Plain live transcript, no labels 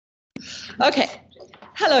Okay,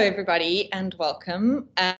 hello everybody and welcome.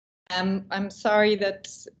 I'm sorry that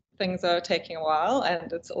things are taking a while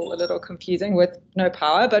and it's all a little confusing with no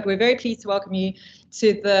power, but we're very pleased to welcome you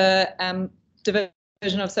to the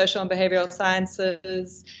Division of Social and Behavioral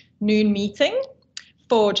Sciences noon meeting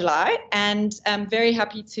for July, and I'm very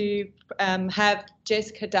happy to have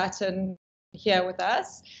Jessica Dutton here with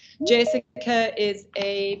us. Jessica is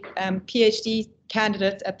a PhD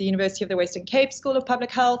candidate at the University of the Western Cape School of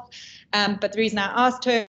Public Health, but the reason I asked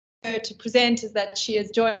her to present is that she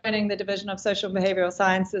is joining the Division of Social and Behavioral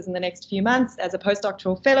Sciences in the next few months as a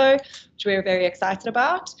postdoctoral fellow, which we're very excited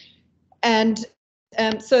about. And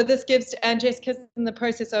so this gives, and Jessica's in the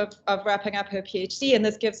process of wrapping up her PhD, and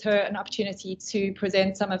this gives her an opportunity to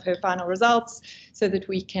present some of her final results so that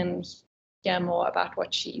we can hear more about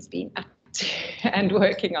what she's been up to and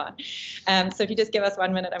working on. So if you just give us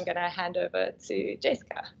 1 minute, I'm going to hand over to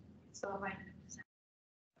Jessica.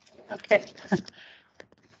 Okay.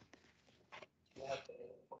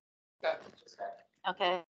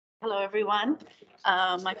 Okay. Hello, everyone.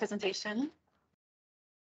 My presentation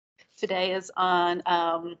today is on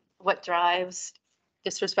what drives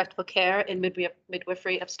disrespectful care in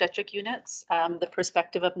midwifery obstetric units, the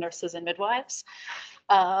perspective of nurses and midwives.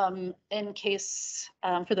 In case,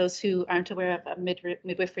 for those who aren't aware of a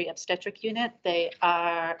midwifery obstetric unit, they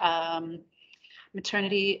are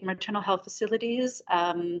maternal health facilities.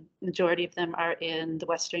 Majority of them are in the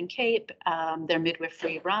Western Cape. They're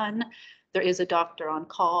midwifery run. There is a doctor on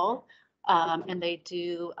call. And they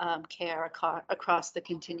do care across the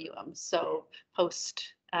continuum, so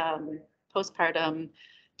postpartum,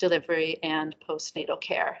 delivery, and postnatal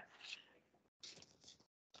care.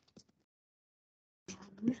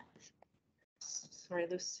 Sorry,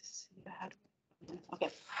 Lucy. Okay.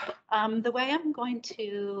 The way I'm going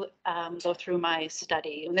to go through my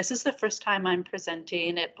study, and this is the first time I'm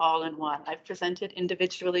presenting it all in one. I've presented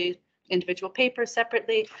individual papers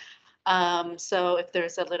separately. So if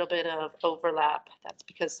there's a little bit of overlap, that's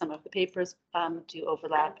because some of the papers do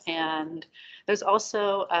overlap. And there's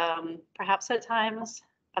also perhaps at times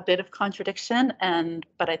a bit of contradiction,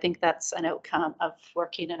 but I think that's an outcome of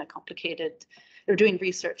working in a complicated, or doing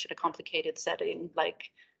research in a complicated setting like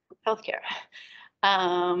healthcare.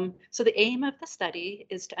 So the aim of the study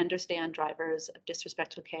is to understand drivers of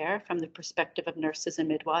disrespectful care from the perspective of nurses and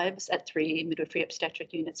midwives at 3 midwifery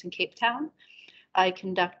obstetric units in Cape Town. I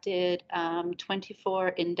conducted 24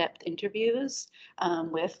 in-depth interviews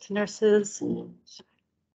with nurses.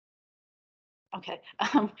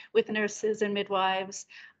 With nurses and midwives,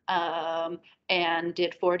 and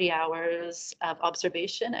did 40 hours of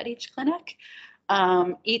observation at each clinic.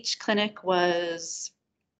 Each clinic was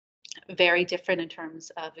very different in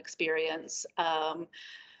terms of experience.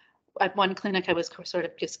 At one clinic, I was sort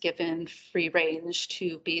of just given free range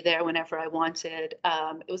to be there whenever I wanted.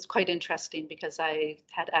 It was quite interesting because I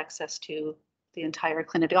had access to the entire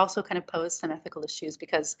clinic. It also kind of posed some ethical issues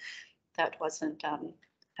because that wasn't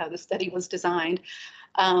how the study was designed.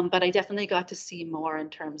 But I definitely got to see more in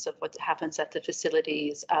terms of what happens at the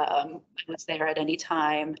facilities. I was there at any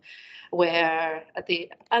time. Where at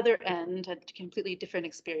the other end, a completely different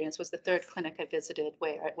experience was the third clinic I visited,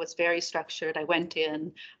 where it was very structured. I went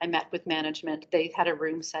in, I met with management, they had a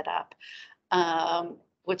room set up,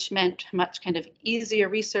 which meant much kind of easier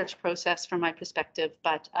research process from my perspective,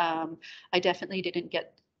 but I definitely didn't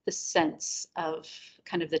get the sense of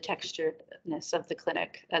kind of the texturedness of the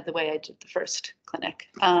clinic the way I did the first clinic.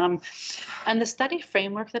 And the study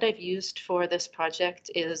framework that I've used for this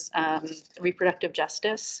project is reproductive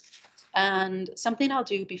justice. And something I'll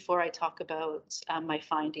do before I talk about my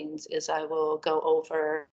findings is I will go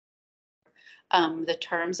over the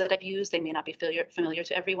terms that I've used. They may not be familiar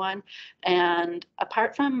to everyone. And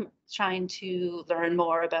apart from trying to learn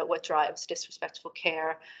more about what drives disrespectful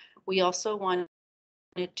care, we also wanted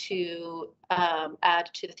to add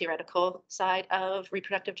to the theoretical side of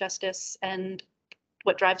reproductive justice and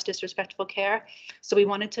what drives disrespectful care. So we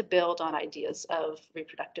wanted to build on ideas of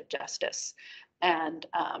reproductive justice and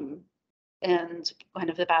kind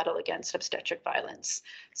of the battle against obstetric violence.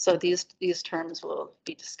 So these terms will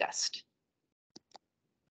be discussed.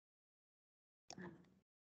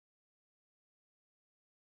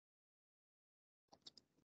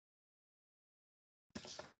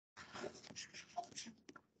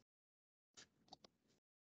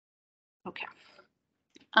 Okay.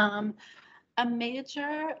 A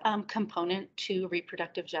major component to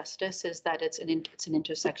reproductive justice is that it's an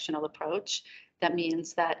intersectional approach. That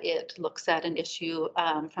means that it looks at an issue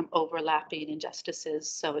from overlapping injustices.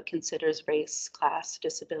 So it considers race, class,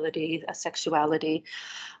 disability, sexuality.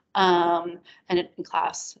 and in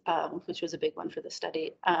class, which was a big one for the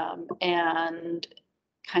study, and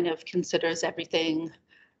kind of considers everything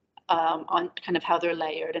on kind of how they're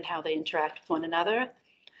layered and how they interact with one another.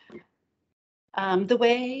 The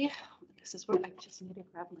way, this is where I just need to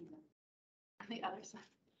grab my on the other side.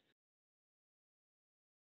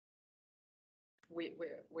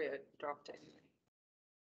 We're drafting.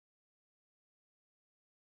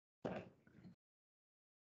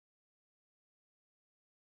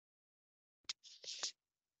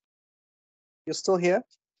 You're still here?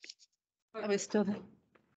 Are we still there?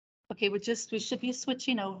 Okay, we should be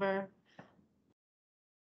switching over.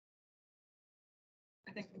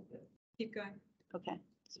 I think keep going. Okay,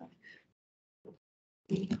 sorry.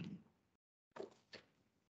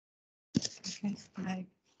 Okay,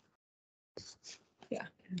 Yeah.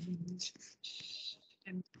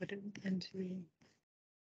 And put it into.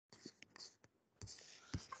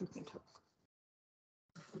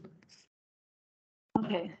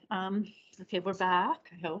 Okay, okay, we're back,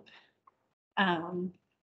 I hope.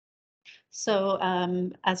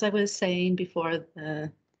 As I was saying before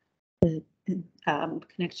the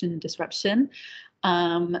connection disruption,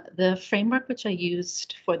 the framework which I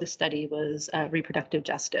used for the study was reproductive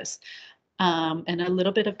justice. And a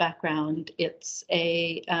little bit of background, it's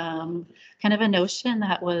a kind of a notion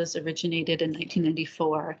that was originated in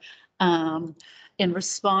 1994 in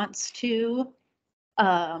response to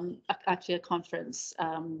actually a conference,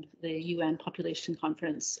 the UN Population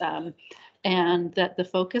Conference, and that the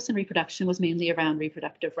focus in reproduction was mainly around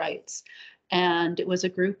reproductive rights. And it was a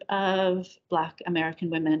group of Black American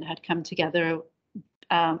women had come together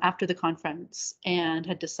after the conference and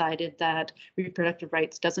had decided that reproductive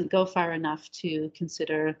rights doesn't go far enough to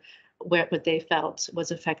consider what they felt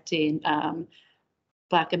was affecting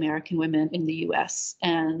Black American women in the US,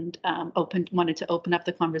 and wanted to open up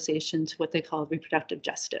the conversation to what they call reproductive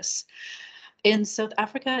justice. In South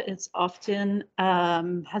Africa, it's often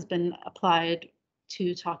has been applied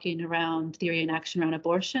to talking around theory and action around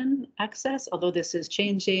abortion access, although this is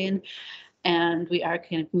changing, and we are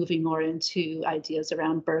kind of moving more into ideas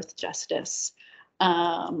around birth justice.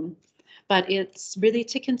 But it's really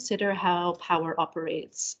to consider how power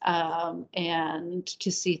operates and to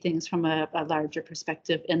see things from a larger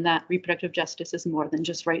perspective, in that reproductive justice is more than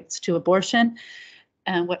just rights to abortion.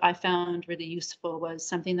 And what I found really useful was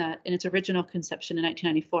something that in its original conception in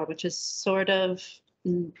 1994, which is sort of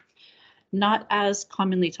not as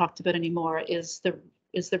commonly talked about anymore, is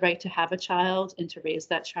the right to have a child and to raise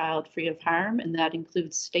that child free of harm, and that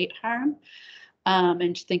includes state harm,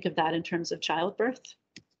 and to think of that in terms of childbirth.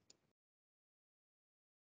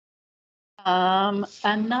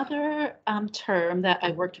 Another term that I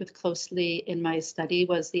worked with closely in my study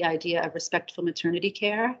was the idea of respectful maternity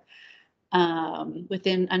care.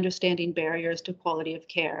 Within understanding barriers to quality of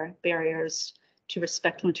care, barriers to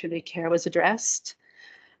respectful maternity care was addressed.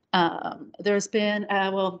 There's been,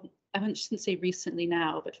 well, I shouldn't say recently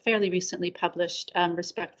now, but fairly recently published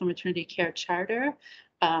Respectful Maternity Care Charter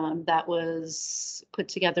that was put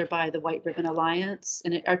together by the White Ribbon Alliance,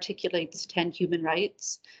 and it articulates 10 human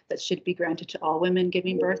rights that should be granted to all women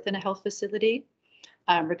giving birth in a health facility,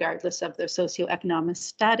 regardless of their socioeconomic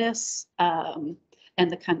status and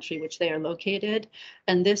the country which they are located.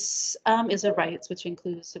 And this is a rights which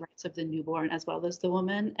includes the rights of the newborn as well as the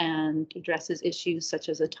woman, and addresses issues such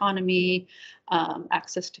as autonomy,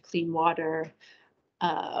 access to clean water,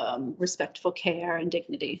 respectful care, and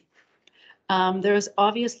dignity. There's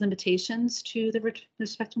obvious limitations to the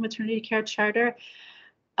Respectful Maternity Care Charter.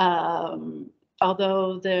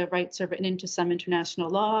 Although the rights are written into some international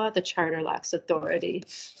law, the Charter lacks authority,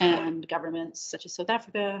 and governments such as South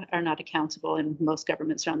Africa are not accountable, and most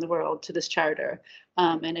governments around the world, to this Charter,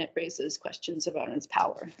 and it raises questions about its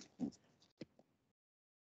power.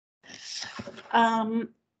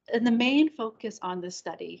 And the main focus on this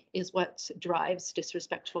study is what drives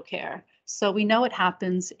disrespectful care. So we know it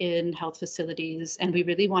happens in health facilities, and we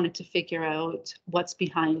really wanted to figure out what's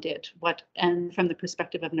behind it, and from the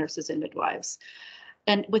perspective of nurses and midwives.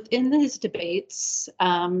 And within these debates,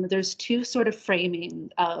 there's two sort of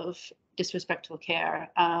framing of disrespectful care,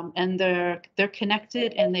 and they're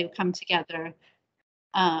connected and they come together.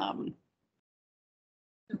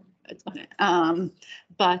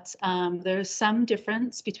 But there's some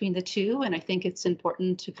difference between the two, and I think it's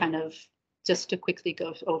important to kind of just to quickly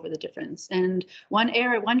go over the difference. And one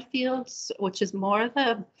field, which is more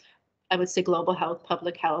the, I would say, global health,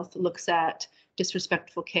 public health, looks at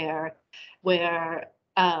disrespectful care, where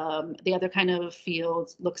the other kind of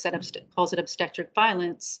field looks at calls it obstetric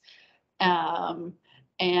violence, and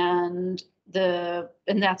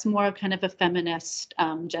that's more kind of a feminist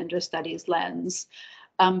gender studies lens.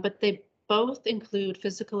 But they both include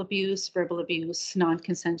physical abuse, verbal abuse,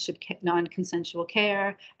 non-consensual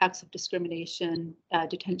care, acts of discrimination,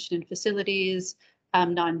 detention in facilities,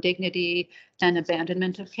 non-dignity, and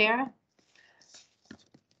abandonment of care.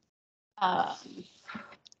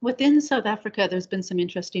 Within South Africa, there's been some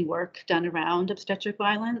interesting work done around obstetric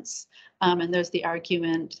violence, and there's the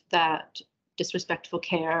argument that disrespectful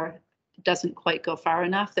care doesn't quite go far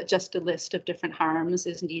enough, that just a list of different harms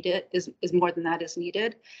is needed, is more than that is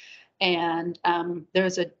needed. And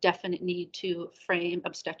there's a definite need to frame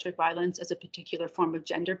obstetric violence as a particular form of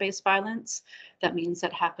gender-based violence. That means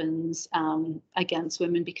that happens against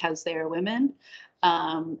women because they are women,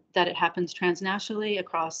 that it happens transnationally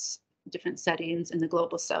across different settings in the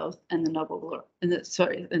global south and in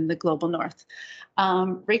the global north.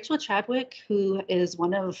 Rachel Chadwick, who is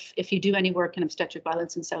one of, if you do any work in obstetric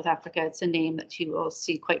violence in South Africa, it's a name that you will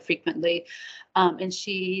see quite frequently. And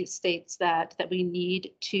she states that we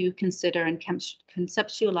need to consider and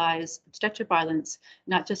conceptualize obstetric violence,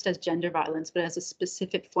 not just as gender violence, but as a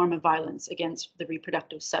specific form of violence against the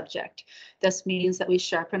reproductive subject. This means that we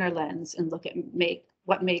sharpen our lens and look at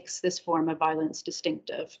what makes this form of violence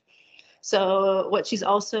distinctive. So what she's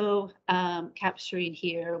also capturing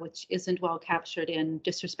here, which isn't well captured in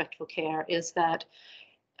disrespectful care, is that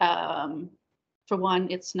for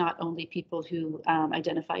one, it's not only people who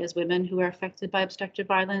identify as women who are affected by obstetric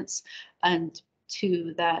violence, and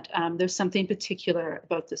two, that there's something particular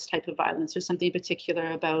about this type of violence. There's something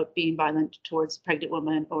particular about being violent towards a pregnant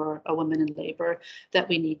woman or a woman in labor that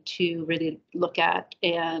we need to really look at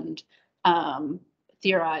and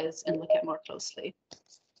theorize and look at more closely.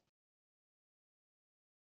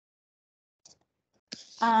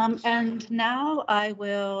 And now I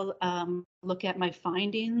will look at my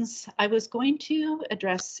findings. I was going to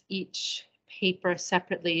address each paper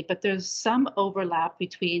separately, but there's some overlap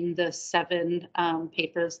between the 7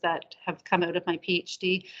 papers that have come out of my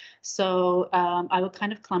PhD. So I will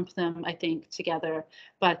kind of clump them, I think, together.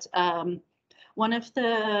 But the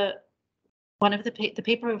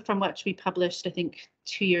paper from which we published, I think,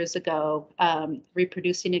 2 years ago,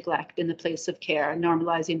 Reproducing Neglect in the Place of Care,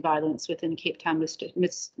 Normalizing Violence Within Cape Town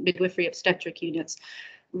Midwifery Obstetric Units,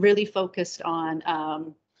 really focused on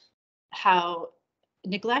how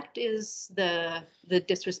neglect is the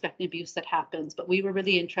disrespect and abuse that happens, but we were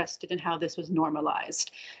really interested in how this was normalized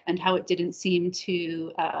and how it didn't seem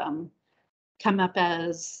to come up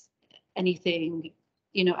as anything,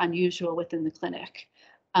 unusual within the clinic.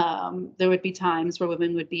 There would be times where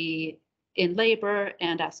women would be in labor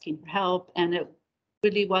and asking for help, and it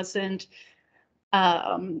really wasn't,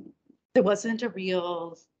 there wasn't a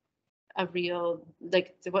real,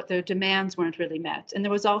 like what their demands weren't really met. And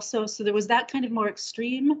there was also, so there was that kind of more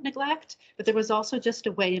extreme neglect, but there was also just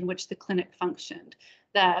a way in which the clinic functioned,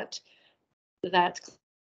 that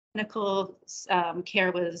clinical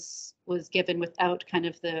care was given without kind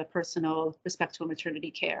of the personal, respectful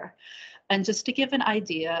maternity care. And just to give an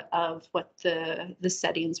idea of what the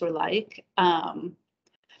settings were like,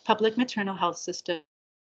 public maternal health system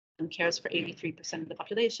cares for 83% of the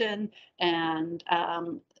population, and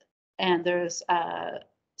there's the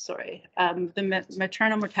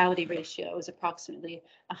maternal mortality ratio is approximately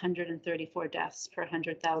 134 deaths per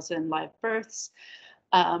 100,000 live births.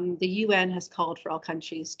 The UN has called for all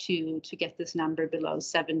countries to get this number below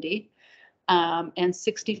 70, and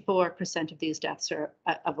 64% of these deaths are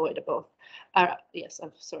avoidable.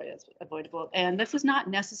 Avoidable. And this is not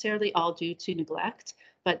necessarily all due to neglect,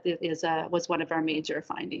 but it was one of our major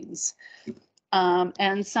findings.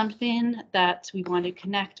 And something that we want to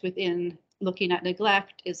connect within looking at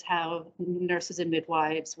neglect is how nurses and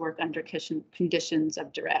midwives work under conditions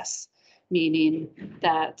of duress, meaning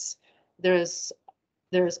that there's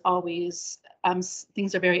always,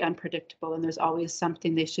 things are very unpredictable, and there's always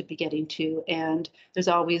something they should be getting to, and there's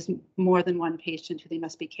always more than one patient who they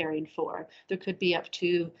must be caring for. There could be up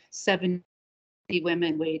to 70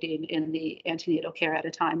 women waiting in the antenatal care at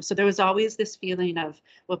a time. So there was always this feeling of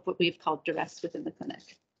what we've called duress within the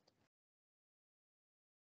clinic.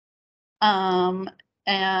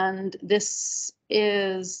 And this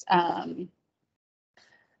is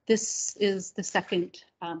the second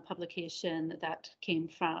publication that came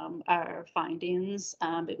from our findings.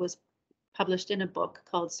 It was published in a book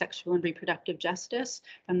called Sexual and Reproductive Justice,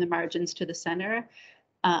 From the Margins to the Center.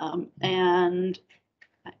 And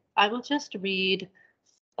I will just read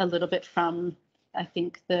a little bit from, I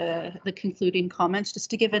think, the concluding comments, just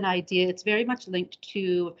to give an idea. It's very much linked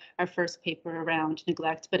to our first paper around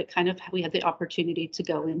neglect, but we had the opportunity to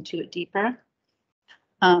go into it deeper.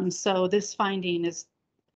 So this finding is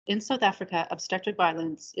In South Africa, obstetric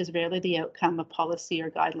violence is rarely the outcome of policy or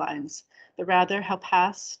guidelines, but rather how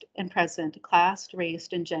past and present class, race,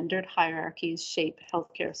 and gendered hierarchies shape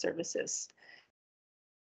healthcare services.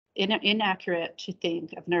 Inaccurate to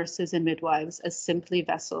think of nurses and midwives as simply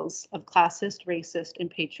vessels of classist, racist, and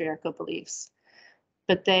patriarchal beliefs,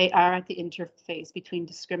 but they are at the interface between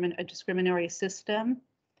a discriminatory system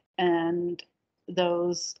and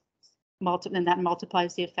those and that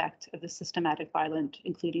multiplies the effect of the systematic violence,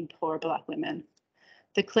 including poor Black women.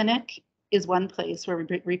 The clinic is one place where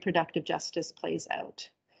reproductive justice plays out.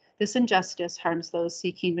 This injustice harms those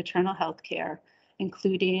seeking maternal health care,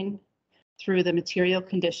 including through the material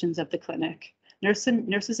conditions of the clinic.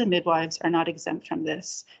 Nurses and midwives are not exempt from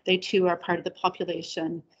this. They too are part of the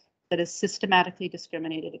population that is systematically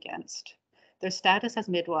discriminated against. Their status as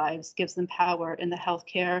midwives gives them power in the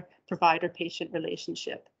healthcare provider-patient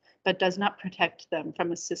relationship, but does not protect them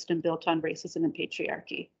from a system built on racism and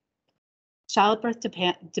patriarchy. Childbirth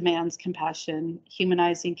demands compassion,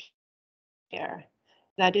 humanizing care.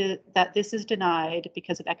 That this is denied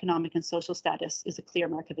because of economic and social status is a clear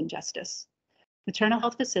mark of injustice. Maternal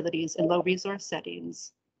health facilities in low-resource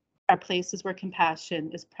settings are places where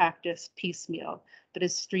compassion is practiced piecemeal, but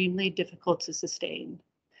is extremely difficult to sustain,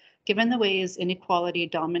 given the ways inequality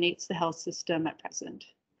dominates the health system at present.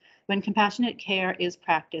 When compassionate care is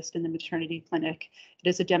practiced in the maternity clinic, it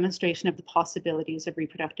is a demonstration of the possibilities of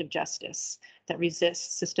reproductive justice that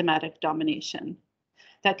resists systematic domination.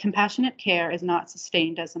 That compassionate care is not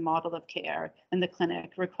sustained as a model of care in the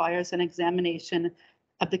clinic requires an examination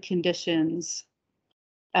of the conditions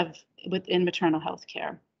within maternal health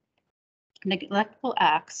care. Neglectful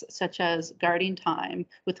acts such as guarding time,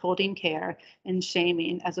 withholding care, and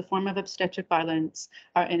shaming as a form of obstetric violence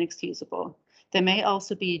are inexcusable. There may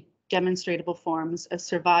also be demonstrable forms of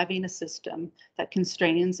surviving a system that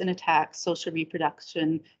constrains and attacks social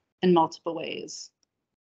reproduction in multiple ways.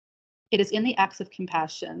 It is in the acts of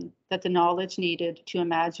compassion that the knowledge needed to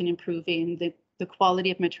imagine improving the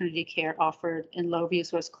quality of maternity care offered in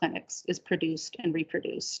low-resource clinics is produced and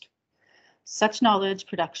reproduced. Such knowledge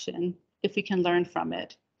production, if we can learn from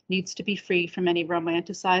it, needs to be free from any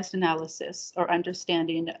romanticized analysis or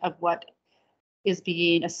understanding of what is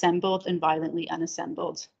being assembled and violently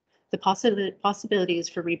unassembled. The possibilities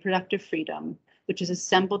for reproductive freedom, which is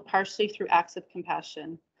assembled partially through acts of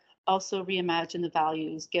compassion, also reimagine the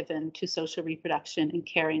values given to social reproduction and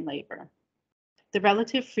caring labor. The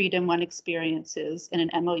relative freedom one experiences in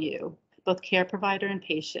an MOU, both care provider and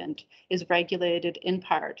patient, is regulated in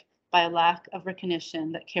part by a lack of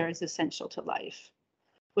recognition that care is essential to life.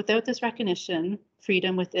 Without this recognition,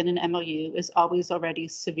 freedom within an MOU is always already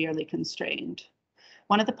severely constrained.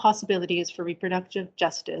 One of the possibilities for reproductive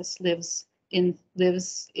justice lives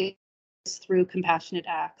through compassionate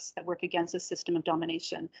acts that work against a system of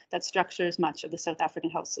domination that structures much of the South African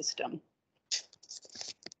health system.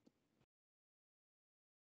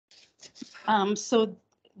 So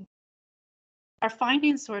our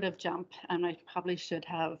findings sort of jump, and I probably should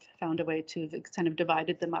have found a way to kind of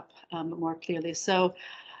divided them up more clearly. So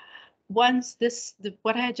once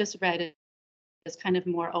what I had just read is kind of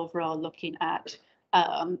more overall looking at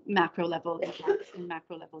macro level impacts and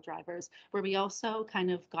macro level drivers, where we also kind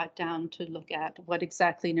of got down to look at what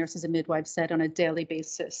exactly nurses and midwives said on a daily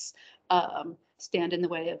basis stand in the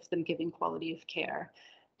way of them giving quality of care.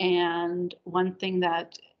 And one thing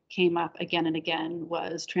that came up again and again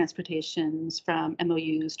was transportations from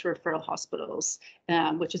MOUs to referral hospitals,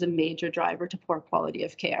 which is a major driver to poor quality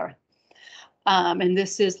of care. And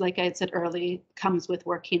this is, like I had said earlier, comes with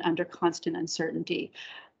working under constant uncertainty.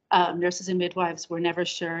 Nurses and midwives were never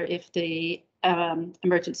sure if the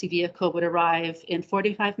emergency vehicle would arrive in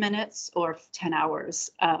 45 minutes or 10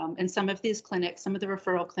 hours. And some of these clinics, some of the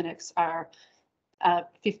referral clinics are a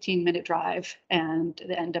 15-minute drive, and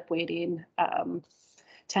they end up waiting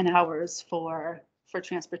 10 hours for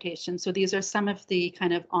transportation. So these are some of the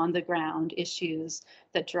kind of on the ground issues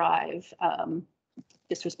that drive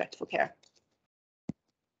disrespectful care.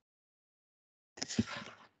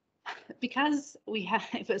 Because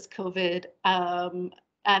it was COVID, and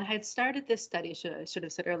I had started this study, I should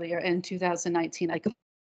have said earlier, in 2019. I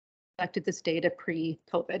collected this data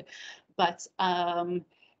pre-COVID, but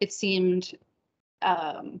it seemed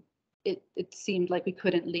it seemed like we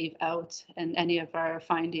couldn't leave out in any of our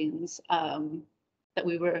findings that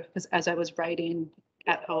we were, because as I was writing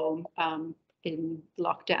at home in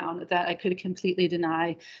lockdown, that I could completely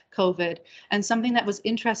deny COVID. And something that was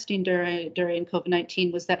interesting during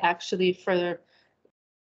COVID-19 was that actually for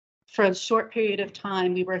a short period of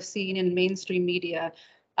time, we were seeing in mainstream media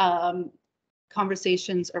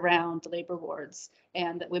conversations around the labor wards,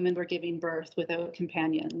 and that women were giving birth without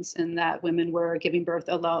companions, and that women were giving birth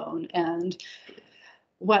alone. And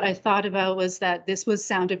what I thought about was that this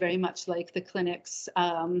sounded very much like the clinics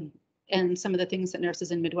and some of the things that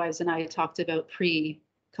nurses and midwives and I talked about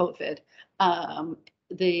pre-COVID.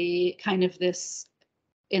 The kind of this,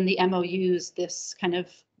 in the MOUs, this kind of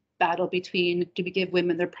battle between, do we give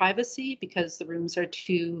women their privacy because the rooms are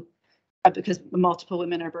too, because multiple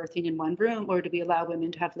women are birthing in one room, or do we allow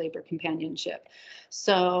women to have labor companionship?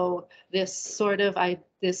 So this sort of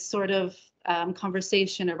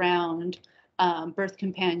conversation around birth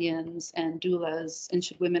companions and doulas, and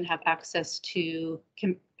should women have access to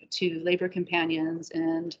labor companions,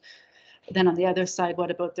 and then on the other side,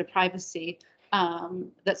 what about their privacy?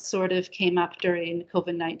 That sort of came up during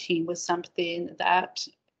COVID-19 was something that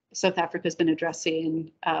South Africa has been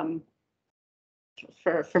addressing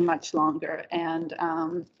for much longer, and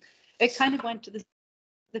it kind of went to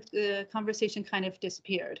the conversation kind of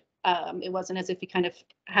disappeared. It wasn't as if we kind of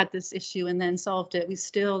had this issue and then solved it. We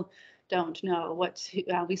still don't know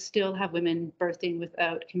we still have women birthing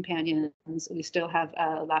without companions. We still have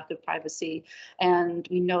a lack of privacy, and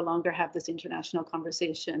we no longer have this international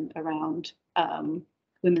conversation around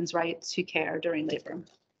women's right to care during labor.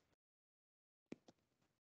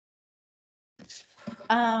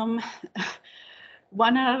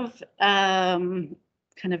 One of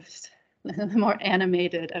kind of the more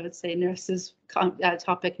animated, I would say, nurses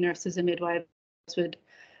topic nurses and midwives would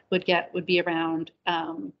be around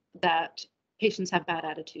that patients have bad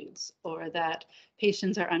attitudes, or that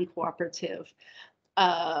patients are uncooperative.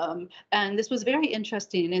 And this was very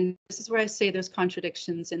interesting, and this is where I say there's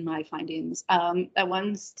contradictions in my findings. At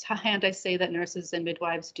one hand, I say that nurses and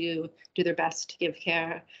midwives do their best to give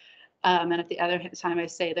care. And at the other time, I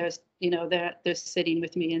say they're sitting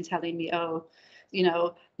with me and telling me, oh,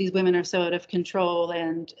 these women are so out of control,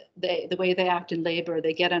 and the way they act in labor,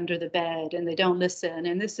 they get under the bed and they don't listen.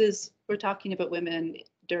 And we're talking about women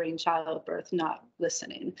during childbirth not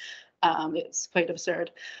listening. It's quite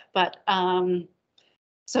absurd. But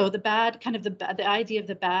so the idea of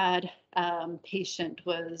the bad patient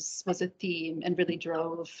was a theme, and really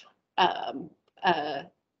drove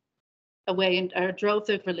drove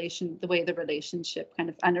the way the relationship kind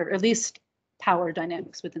of, or at least power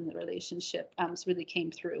dynamics within the relationship really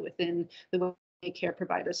came through within the way care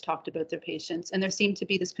providers talked about their patients. And there seemed to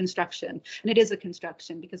be this construction, and it is a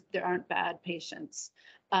construction because there aren't bad patients,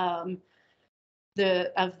 of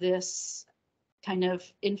this kind of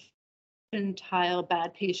infantile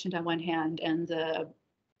bad patient on one hand, and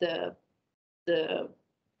the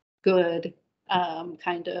good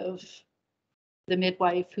kind of the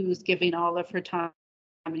midwife who's giving all of her time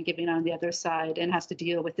and giving on the other side, and has to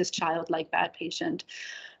deal with this childlike bad patient.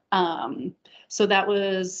 So that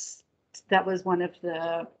was one of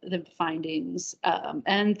the findings.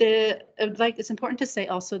 And it's important to say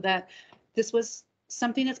also that this was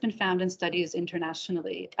something that's been found in studies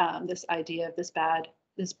internationally. This idea of this bad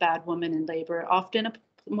woman in labor, often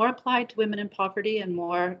more applied to women in poverty and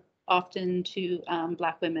more often to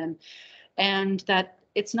Black women, and that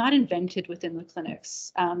it's not invented within the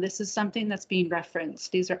clinics. This is something that's being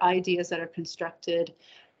referenced. These are ideas that are constructed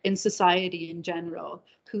in society in general.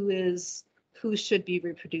 Who should be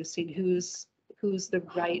reproducing? Who's the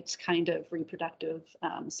right kind of reproductive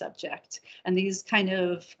subject? And these kind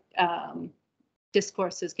of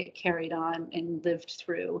discourses get carried on and lived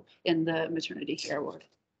through in the maternity care ward.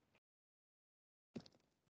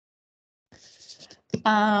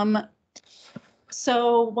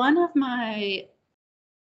 So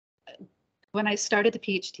when I started the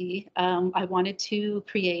PhD, I wanted to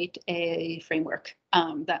create a framework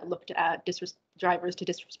that looked at drivers to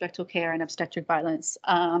disrespectful care and obstetric violence.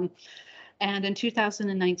 And in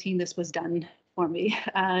 2019, this was done for me.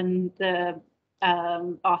 And the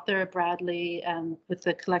author Bradley, with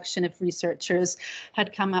a collection of researchers,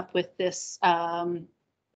 had come up with this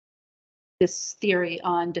theory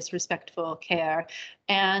on disrespectful care.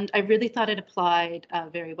 And I really thought it applied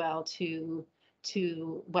very well to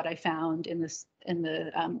what I found in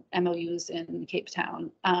the MOUs in Cape Town.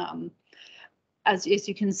 As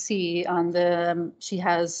you can see on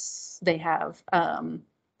they have kind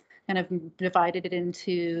of divided it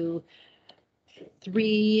into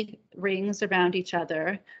 3 rings around each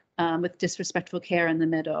other, with disrespectful care in the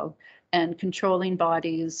middle, and controlling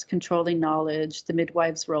bodies, controlling knowledge, the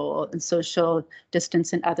midwife's role, and social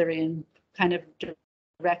distance and othering kind of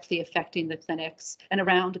directly affecting the clinics. And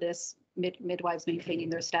around this, midwives maintaining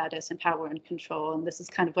their status and power and control. And this is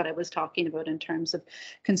kind of what I was talking about in terms of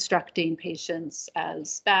constructing patients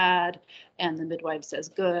as bad and the midwives as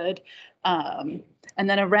good. And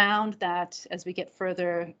then around that, as we get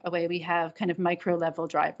further away, we have kind of micro level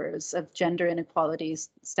drivers of gender inequalities,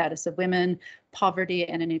 status of women, poverty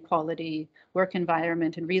and inequality, work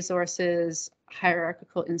environment and resources,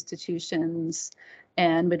 hierarchical institutions,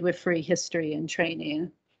 and midwifery history and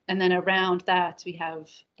training. And then around that, we have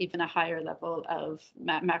even a higher level of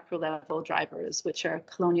macro level drivers, which are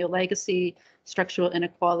colonial legacy, structural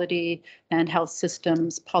inequality, and health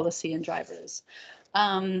systems, policy, and drivers.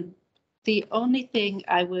 The only thing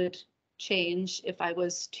I would change if I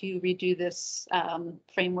was to redo this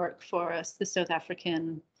framework for us, the South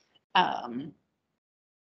African, from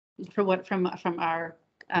our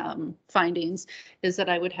findings, is that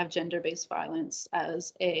I would have gender-based violence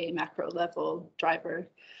as a macro level driver,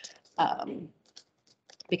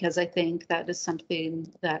 because I think that is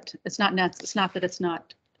something that it's not that it's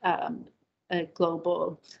not a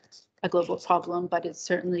global problem, but it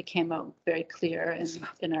certainly came out very clear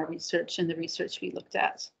in our research and the research we looked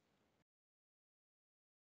at.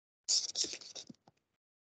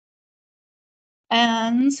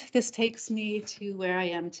 And this takes me to where I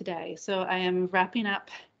am today. So I am wrapping up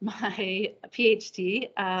my PhD.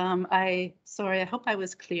 I hope I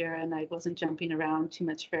was clear and I wasn't jumping around too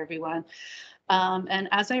much for everyone. And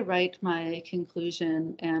as I write my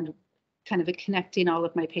conclusion and kind of connecting all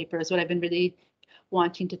of my papers, what I've been really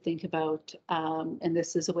wanting to think about, and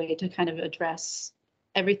this is a way to kind of address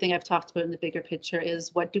everything I've talked about in the bigger picture,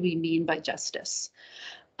 is what do we mean by justice?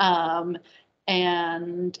 And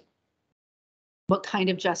what kind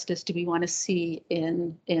of justice do we want to see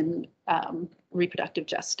in reproductive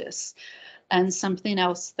justice? And something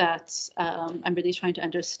else that I'm really trying to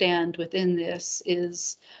understand within this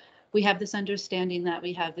is we have this understanding that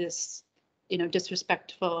we have this,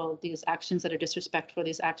 these actions that are disrespectful,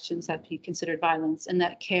 these actions that be considered violence, and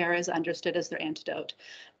that care is understood as their antidote.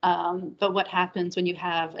 But what happens when you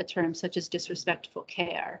have a term such as disrespectful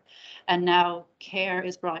care, and now care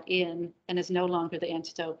is brought in and is no longer the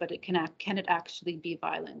antidote, but can it actually be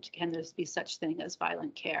violent? Can there be such thing as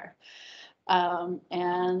violent care?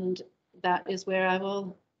 And that is where I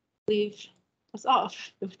will leave us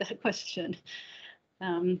off with that question.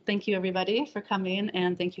 Thank you, everybody, for coming,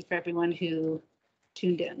 and thank you for everyone who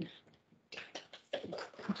tuned in.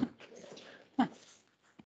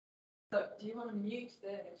 So, do you want to mute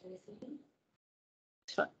the JC?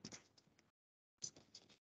 Sure.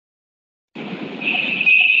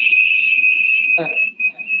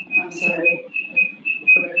 I'm sorry.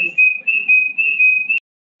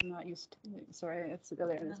 I'm not used to it. Sorry, it's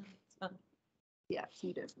there. It is. Yeah, it's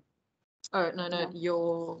muted. Oh, no,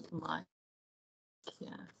 your mic. Yeah.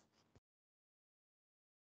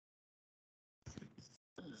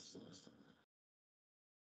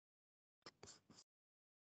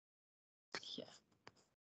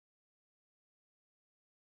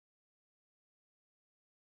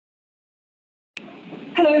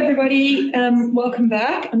 Hello, everybody. Welcome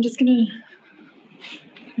back. I think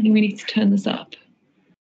we need to turn this up.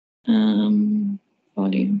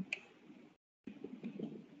 Volume.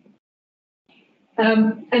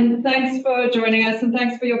 And thanks for joining us, and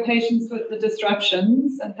thanks for your patience with the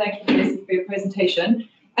disruptions, and thank you, Jesse, for your presentation.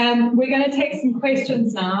 We're going to take some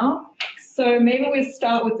questions now. So maybe we'll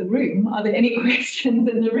start with the room. Are there any questions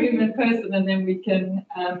in the room in person, and then we can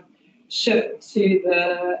shift to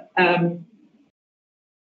the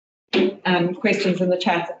questions in the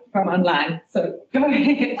chat from online. So go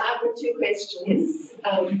ahead. I've got two questions,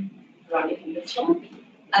 Ronnie and Mitchell.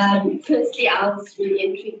 Firstly, I was really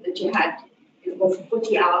intrigued that you had, it was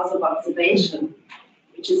 40 hours of observation,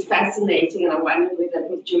 which is fascinating, and I wondered whether that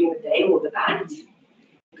was during the day or the night,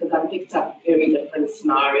 because I picked up very different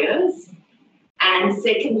scenarios. And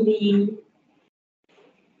secondly,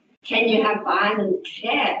 can you have violent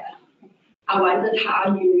care? I wondered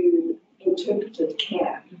how you interpreted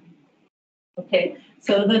care. Okay,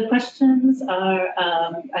 so the questions are,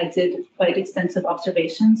 I did quite extensive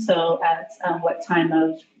observations. So at what time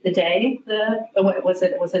of the day, was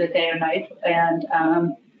it a day or night? And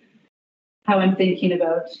how I'm thinking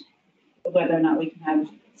about whether or not we can have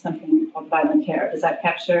something called violent care. Does that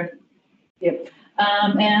capture? Yep.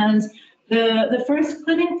 And the first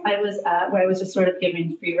clinic I was at, where I was just sort of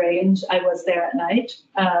giving free range, I was there at night,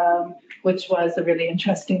 which was a really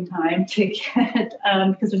interesting time to get,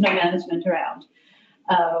 because there's no management around.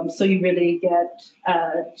 So you really get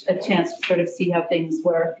a chance to sort of see how things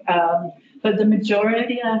work. But the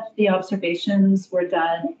majority of the observations were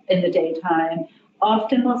done in the daytime,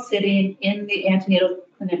 often while sitting in the antenatal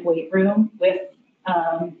clinic weight room with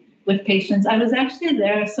with patients. I was actually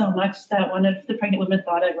there so much that one of the pregnant women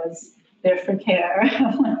thought I was there for care.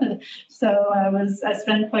 So I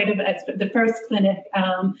spent quite a bit. The first clinic,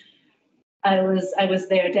 I was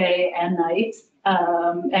there day and night,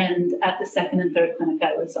 and at the second and third clinic,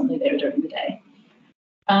 I was only there during the day.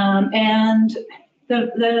 And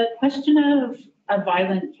the question of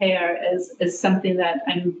violent care is something that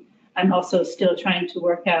I'm also still trying to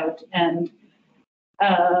work out. And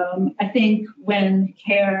I think when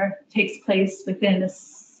care takes place within a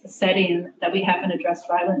setting that we haven't addressed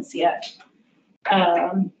violence yet,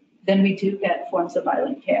 then we do get forms of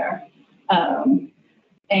violent care. I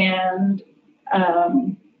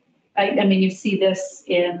mean, you see this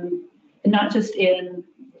in not just in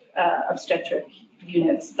obstetric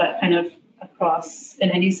units, but kind of across in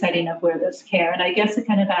any setting of where there's care. And I guess it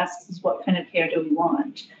kind of asks is what kind of care do we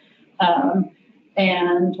want?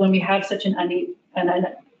 And when we have such a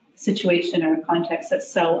situation or a context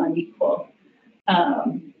that's so unequal,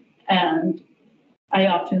 and I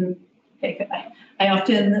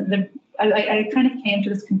kind of came to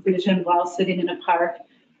this conclusion while sitting in a park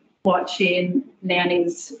watching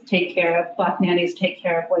nannies Black nannies take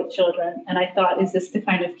care of white children. And I thought, is this the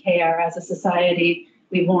kind of care as a society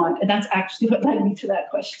we want? And that's actually what led me to that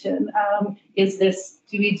question. Is this,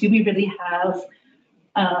 do we really have,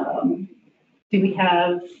 do we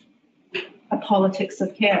have a politics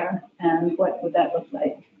of care, and what would that look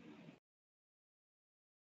like?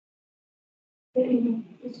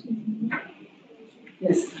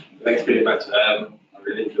 Yes. Thanks very much. I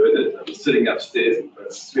really enjoyed it. I was sitting upstairs and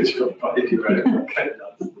switched off my radio.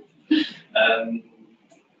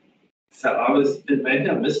 So maybe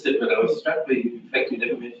I missed it, but I was struck by the fact you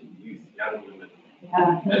never mentioned youth, young women.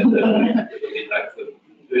 Yeah. And really like the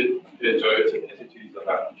pejorative attitudes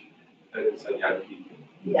about focus on young people.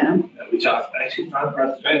 Yeah. Which I actually found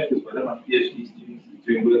quite strange, because one of my PhD students is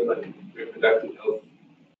doing work on reproductive health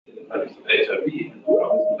in the context of HIV, and I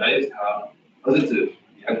was amazed how positive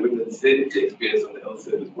young women said the experience on the health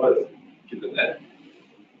service was, given that.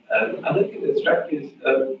 The other thing that struck me is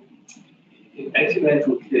in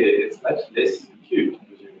antenatal care, it's much less acute,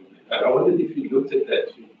 presumably. I wondered if you looked at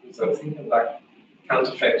that, because I'm thinking like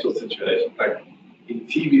counterfactual situations, like in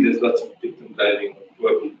TB, there's lots of victim blaming of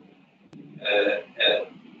poor people. And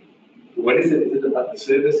what is it? Is it about the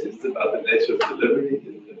service? Is it about the nature of delivery?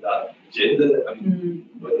 Is it about gender? I mean,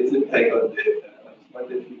 what is it take on there? I just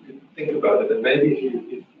wonder if you could think about it, and maybe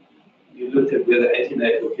if you looked at whether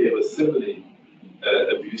antenatal care was similarly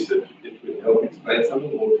abusive, it would help explain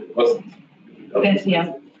something, or if it wasn't. Yes,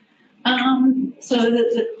 yeah. So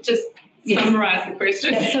just summarize the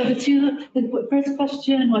question. Yeah, so the first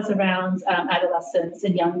question was around adolescents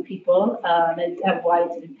and young people, and why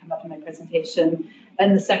it didn't come up in my presentation.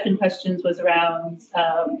 And the second question was around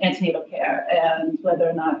antenatal care and whether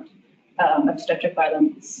or not obstetric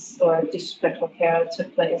violence or disrespectful care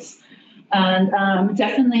took place. And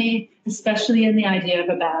definitely, especially in the idea of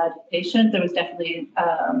a bad patient, there was definitely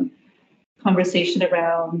conversation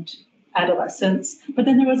around adolescents. But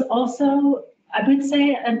then there was also, I would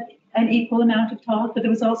say, an equal amount of talk, but there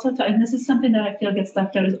was also, and this is something that I feel gets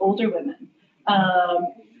left out, is older women.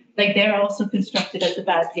 Like they're also constructed as a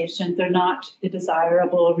bad patient. They're not the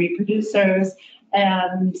desirable reproducers.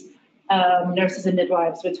 And nurses and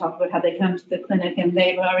midwives would talk about how they come to the clinic and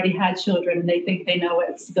they've already had children and they think they know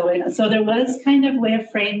what's going on. So there was kind of a way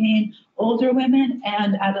of framing older women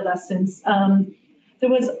and adolescents. There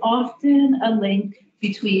was often a link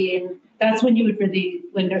between, that's when you would really,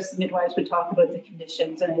 when nurses and midwives would talk about the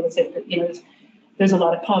conditions, and they would say that, you know, there's a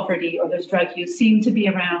lot of poverty or there's drug use seemed to be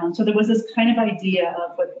around. So there was this kind of idea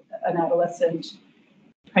of what an adolescent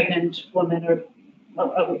pregnant woman or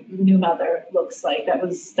a new mother looks like. That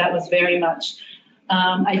was very much,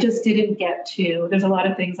 I just didn't get to, there's a lot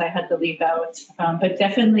of things I had to leave out, but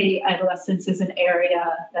definitely adolescence is an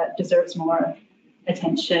area that deserves more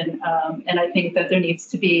attention. And I think that there needs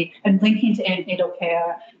to be, and linking to antenatal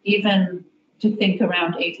care, even to think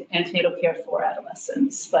around antenatal care for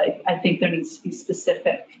adolescents. Like, I think there needs to be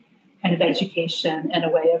specific kind of education and a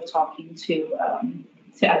way of talking to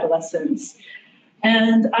adolescents.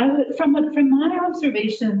 And I would, from my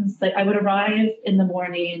observations, like I would arrive in the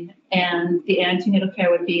morning and the antenatal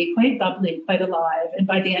care would be quite bubbly, quite alive. And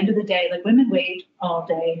by the end of the day, like women wait all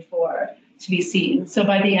day to be seen. So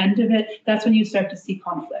by the end of it, that's when you start to see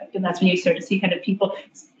conflict. And that's when you start to see kind of people,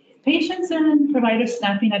 patients and providers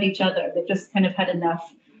snapping at each other. They've just kind of had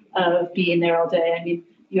enough of being there all day. I mean,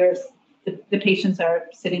 the patients are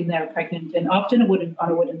sitting there pregnant and often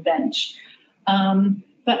on a wooden bench.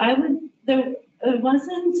 But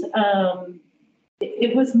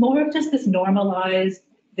it was more of just this normalized,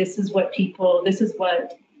 this is what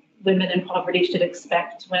women in poverty should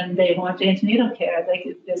expect when they want antenatal care. Like,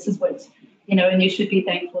 this is what's, and you should be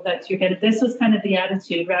thankful that you're getting. This was kind of the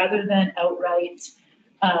attitude, rather than outright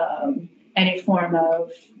any form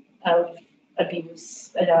of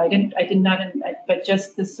abuse. I did not, but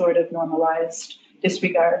just this sort of normalized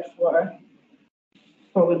disregard for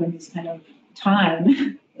women's kind of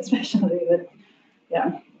time, especially with,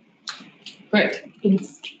 yeah. Great,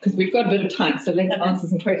 because we've got a bit of time, so let's answer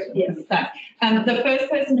some questions. Yes. The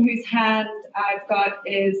first person whose hand I've got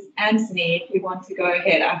is Anthony, if you want to go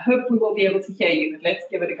ahead. I hope we will be able to hear you, but let's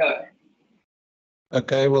give it a go.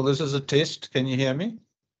 Okay, well, this is a test. Can you hear me?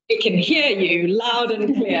 We can hear you loud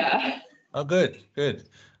and clear. Oh, good, good.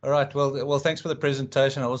 All right, well, thanks for the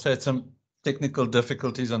presentation. I also had some technical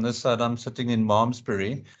difficulties on this side. I'm sitting in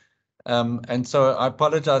Malmesbury. And so I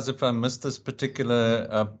apologize if I missed this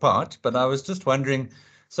particular part, but I was just wondering,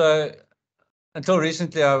 so until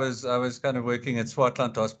recently I was kind of working at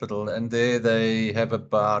Swartland Hospital, and there they have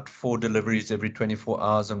about 4 deliveries every 24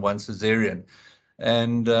 hours and 1 cesarean.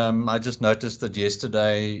 And I just noticed that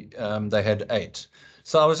yesterday they had 8.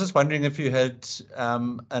 So I was just wondering if you had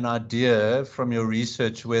an idea from your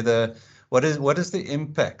research whether what is the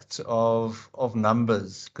impact of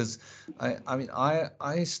numbers? Because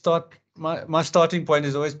I start my starting point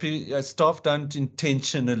is always staff don't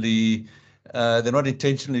intentionally they're not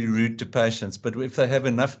intentionally rude to patients, but if they have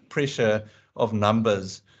enough pressure of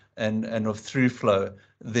numbers and of through flow,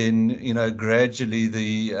 then gradually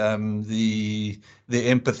the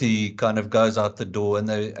empathy kind of goes out the door, and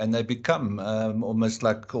they become almost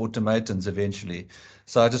like automatons eventually.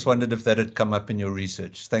 So I just wondered if that had come up in your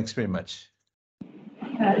research. Thanks very much.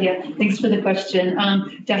 Yeah, thanks for the question.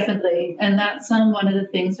 Definitely, and that's one of the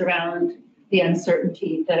things around the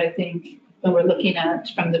uncertainty that I think when we're looking at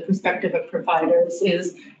from the perspective of providers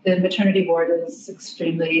is the maternity ward is an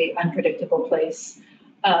extremely unpredictable place.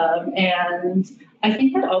 And I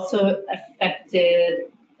think that also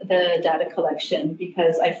affected the data collection,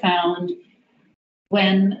 because I found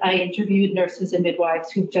when I interviewed nurses and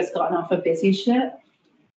midwives who've just gotten off a busy shift,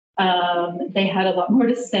 they had a lot more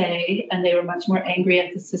to say, and they were much more angry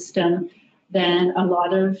at the system than a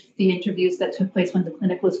lot of the interviews that took place when the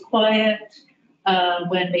clinic was quiet,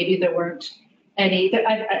 when maybe there weren't any.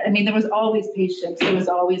 I mean, there was always patients. There was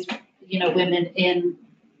always, women in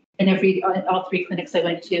all 3 clinics I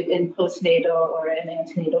went to in postnatal or in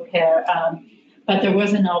antenatal care, but there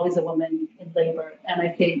wasn't always a woman in labor. And I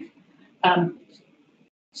think,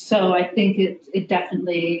 so I think it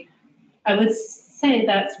definitely, I would say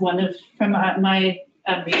that's from my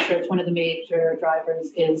research, one of the major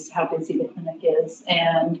drivers is how busy the clinic is,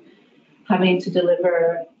 and having to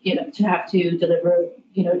deliver, to have to deliver,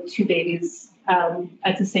 2 babies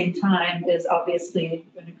at the same time is obviously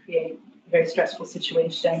going to create a very stressful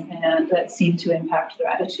situation, and that seemed to impact their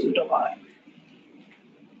attitude a lot.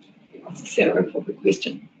 Ask Sarah for the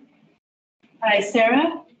question. Hi,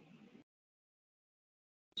 Sarah.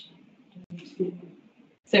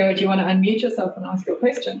 Sarah, do you want to unmute yourself and ask your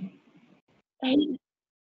question? There you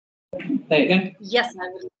go. Yes, I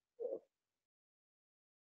would.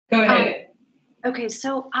 Go ahead. Okay,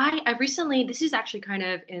 so I recently, this is actually kind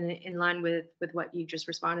of in line with what you just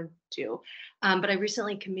responded to, but I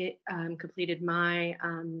recently completed my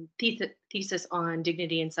thesis on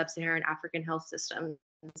dignity in sub-Saharan African health systems.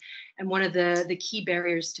 And one of the key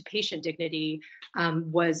barriers to patient dignity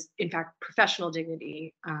was, in fact, professional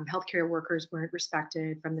dignity. Healthcare workers weren't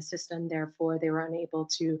respected from the system, therefore they were unable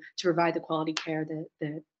to provide the quality care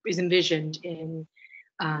that is envisioned in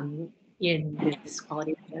this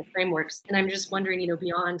quality care frameworks. And I'm just wondering,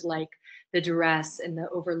 beyond like the duress and the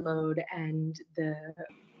overload and the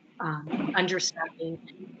understaffing,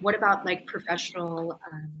 what about like professional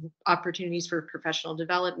opportunities for professional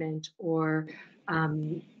development, or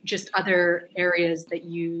just other areas that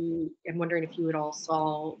I'm wondering if you would all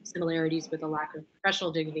saw similarities with a lack of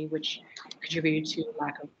professional dignity, which contributed to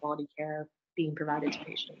lack of quality care being provided to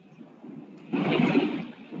patients.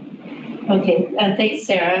 Okay, thanks,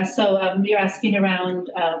 Sarah. So you're asking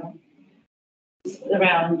around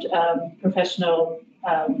professional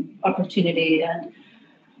opportunity, and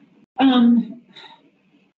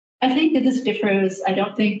I think that this differs. I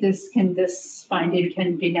don't think this finding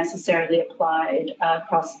can be necessarily applied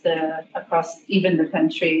across even the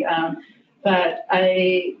country. But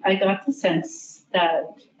I got the sense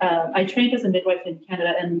that I trained as a midwife in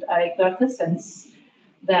Canada, and I got the sense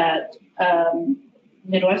that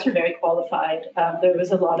midwives are very qualified. There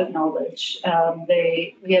was a lot of knowledge.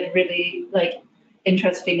 We had really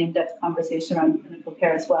interesting in-depth conversation around clinical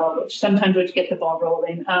care as well, which sometimes would get the ball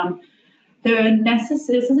rolling. This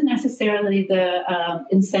isn't necessarily the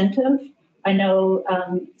incentive I know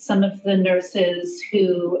some of the nurses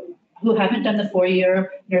who haven't done the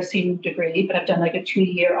 4-year nursing degree, but have done like a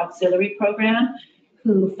 2-year auxiliary program,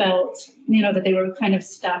 who felt, that they were kind of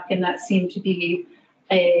stuck, and that seemed to be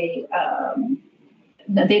the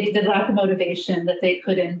lack of motivation, that they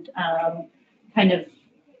couldn't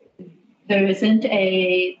there isn't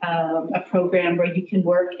a program where you can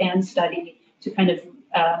work and study to kind of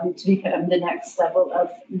to become the next level of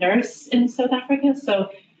nurse in South Africa. So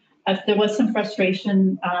there was some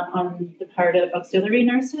frustration on the part of auxiliary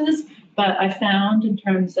nurses, but I found in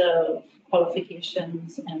terms of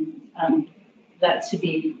qualifications and that to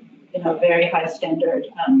be, very high standard.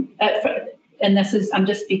 And I'm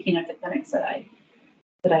just speaking of the clinics that I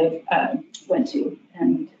went to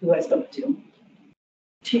and who I spoke to.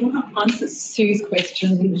 Do you want to answer Sue's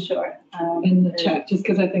question? Sure. In the chat, just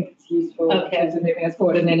because I think it's useful in terms of moving us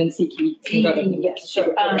forward, and then in Siki. Yes,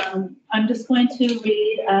 sure. I'm just going to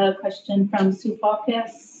read a question from Sue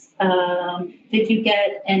Falkes. Did you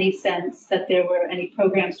get any sense that there were any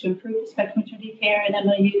programs to improve spectrum maternity care in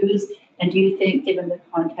MOUs? And do you think, given the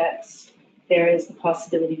context, there is the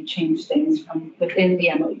possibility to change things from within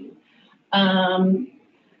the MOU?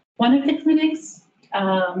 One of the clinics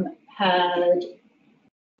had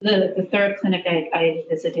the third clinic I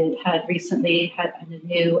visited had recently had a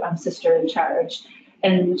new sister in charge,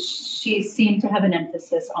 and she seemed to have an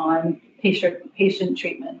emphasis on patient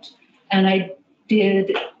treatment. And I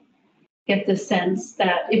did get the sense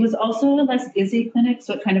that it was also a less busy clinic,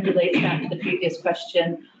 so it kind of relates back to the previous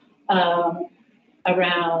question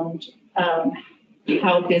around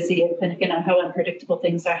how busy a clinic and how unpredictable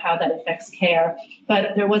things are, how that affects care.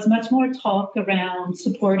 But there was much more talk around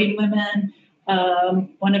supporting women.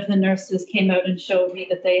 One of the nurses came out and showed me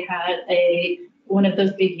that they had one of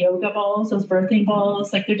those big yoga balls, those birthing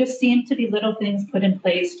balls. Like, there just seemed to be little things put in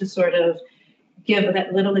place to sort of give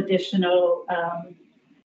that little additional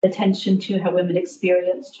attention to how women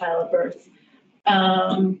experience childbirth.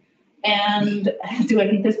 And do I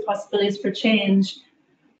think there's possibilities for change?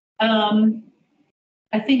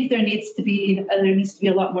 I think there needs to be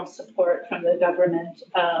a lot more support from the government.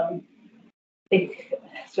 I'm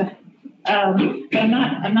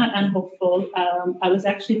not unhopeful. I was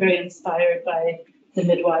actually very inspired by the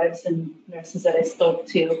midwives and nurses that I spoke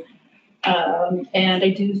to, and I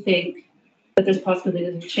do think that there's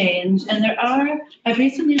possibilities of change. And I've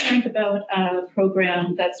recently learned about a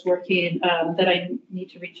program that's working that I need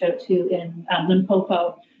to reach out to in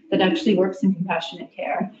Limpopo that actually works in compassionate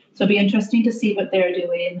care. So it'll be interesting to see what they're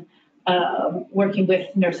doing, working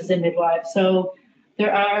with nurses and midwives. So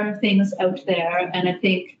there are things out there, and I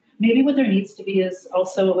think maybe what there needs to be is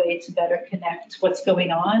also a way to better connect what's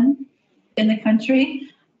going on in the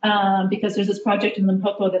country, because there's this project in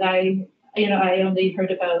Limpopo that I only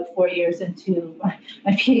heard about 4 years into my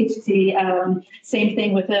PhD. Same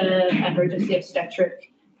thing with the emergency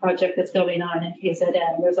obstetric project that's going on in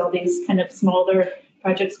KZN. There's all these kind of smaller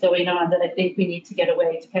projects going on that I think we need to get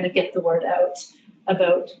away to kind of get the word out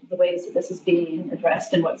about the ways that this is being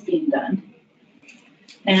addressed and what's being done.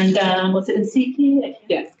 And was it in Siki?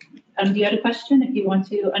 Yes. Do you have a question if you want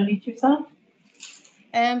to unmute yourself?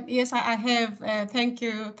 Yes, I have. Thank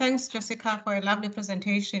you. Thanks, Jessica, for a lovely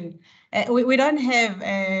presentation. We don't have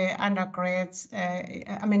undergrads,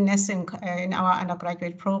 nursing in our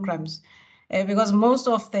undergraduate programs, because most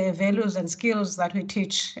of the values and skills that we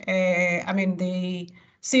teach, they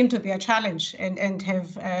seem to be a challenge and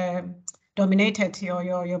have dominated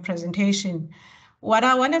your presentation. What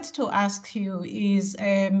I wanted to ask you is,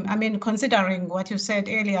 considering what you said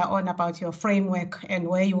earlier on about your framework and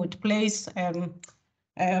where you would place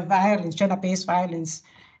violence, gender-based violence,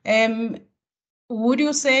 would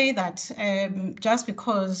you say that just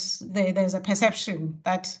because there's a perception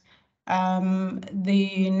that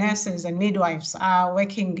the nurses and midwives are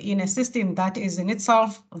working in a system that is in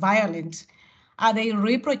itself violent, are they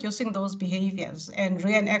reproducing those behaviors and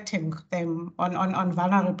reenacting them on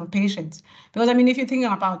vulnerable patients? Because if you're thinking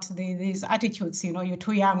about these attitudes, you're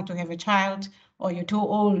too young to have a child, or you're too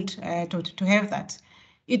old to have that,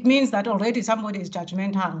 it means that already somebody is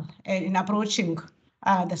judgmental in approaching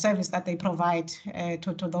the service that they provide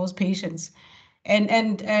to those patients.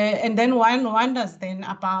 And then one wonders then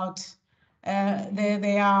about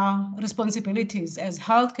their responsibilities as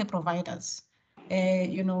healthcare providers,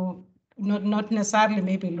 not necessarily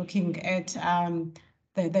maybe looking at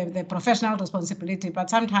the professional responsibility, but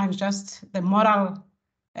sometimes just the moral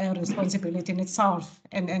responsibility in itself,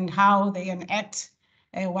 and how they enact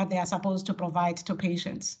what they are supposed to provide to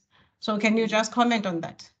patients. So can you just comment on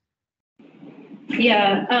that?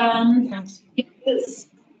 Yeah, Thanks.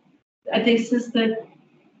 this is the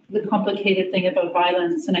the complicated thing about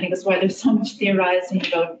violence, and I think that's why there's so much theorizing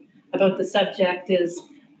about the subject is,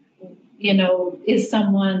 is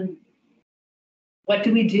someone, what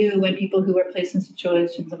do we do when people who are placed in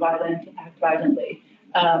situations of violence act violently,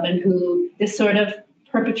 and who this sort of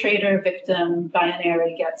perpetrator-victim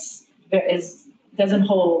binary doesn't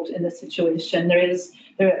hold in this situation.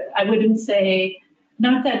 I wouldn't say,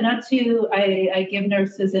 I give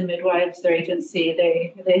nurses and midwives their agency.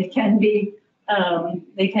 They can behave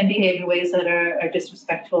in ways that are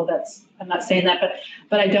disrespectful. I'm not saying that,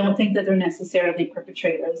 but I don't think that they're necessarily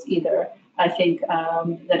perpetrators either. I think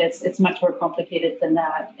that it's much more complicated than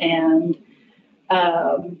that. And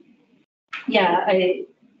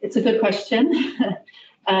it's a good question.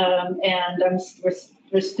 And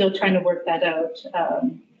we're still trying to work that out.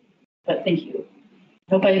 But thank you.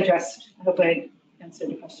 I hope I answered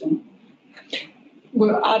the question.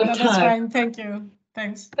 We're out of No, that's time. fine. Thank you.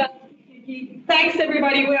 Thanks. Thanks,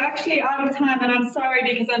 everybody. We're actually out of time, and I'm sorry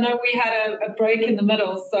because I know we had a break in the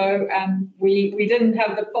middle, so we didn't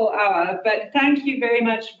have the full hour. But thank you very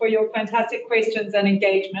much for your fantastic questions and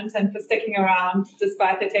engagement, and for sticking around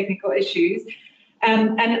despite the technical issues.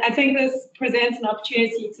 And I think this presents an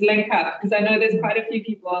opportunity to link up, because I know there's quite a few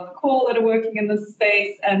people on the call that are working in this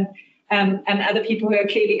space, and other people who are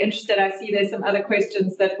clearly interested. I see there's some other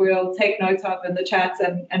questions that we'll take note of in the chat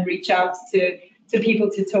and reach out to people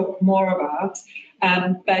to talk more about.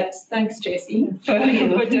 But thanks, Jessie, for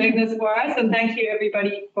doing this for us, and thank you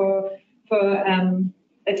everybody for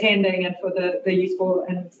attending and for the useful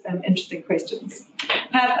and interesting questions.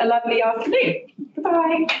 Have a lovely afternoon.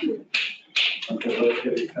 Goodbye.